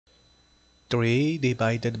3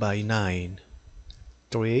 divided by 9.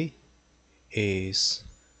 3 is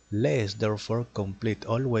less, therefore complete,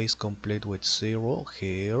 always complete with 0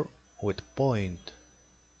 here with point.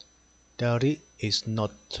 30 is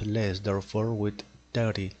not less, therefore with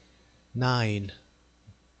 30. 9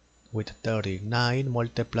 with 30. 9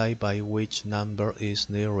 multiplied by which number is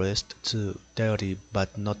nearest to 30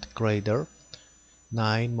 but not greater?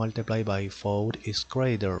 9 multiplied by 4 is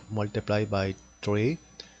greater. Multiplied by 3,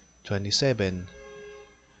 27.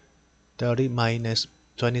 30 minus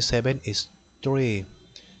 27 is 3.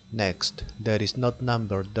 Next, there is not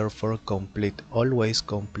number, therefore complete. Always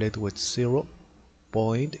complete with 0.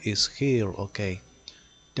 Point is here, okay.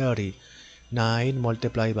 30. 9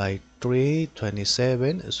 multiplied by 3,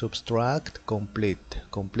 27. Subtract, complete.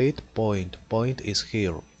 Complete, point. Point is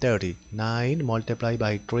here. 30. 9 multiplied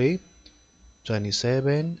by 3,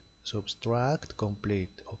 27. Subtract,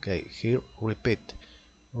 complete. Okay, here, repeat.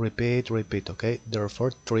 Repeat, repeat, okay.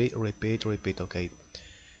 Therefore, 3, repeat, repeat, okay.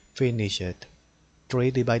 Finish it.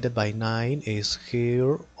 3 divided by 9 is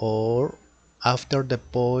here or after the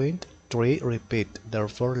point. 3 repeat,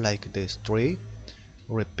 therefore like this. 3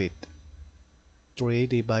 repeat. 3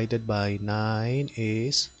 divided by 9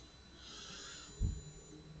 is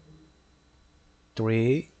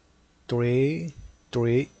 3, 3,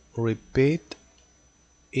 3, repeat,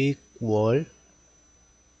 equal.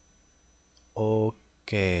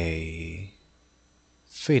 Okay,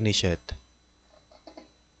 finish it.